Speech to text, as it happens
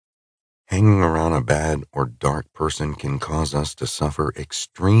Hanging around a bad or dark person can cause us to suffer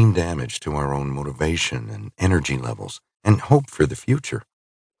extreme damage to our own motivation and energy levels and hope for the future.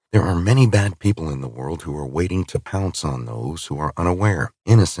 There are many bad people in the world who are waiting to pounce on those who are unaware,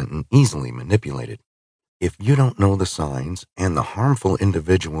 innocent, and easily manipulated. If you don't know the signs and the harmful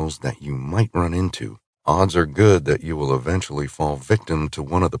individuals that you might run into, odds are good that you will eventually fall victim to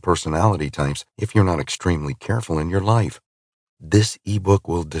one of the personality types if you're not extremely careful in your life. This ebook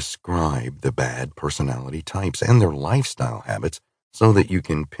will describe the bad personality types and their lifestyle habits so that you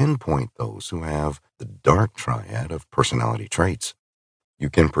can pinpoint those who have the dark triad of personality traits. You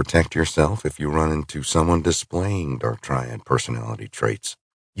can protect yourself if you run into someone displaying dark triad personality traits.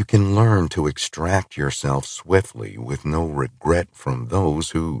 You can learn to extract yourself swiftly with no regret from those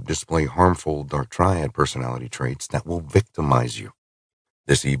who display harmful dark triad personality traits that will victimize you.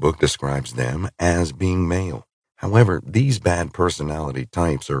 This ebook describes them as being male. However, these bad personality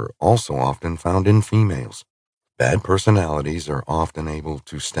types are also often found in females. Bad personalities are often able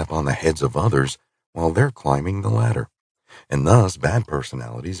to step on the heads of others while they're climbing the ladder. And thus, bad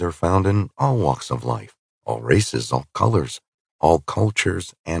personalities are found in all walks of life, all races, all colors, all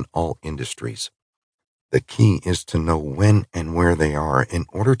cultures, and all industries. The key is to know when and where they are in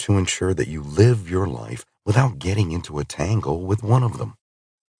order to ensure that you live your life without getting into a tangle with one of them.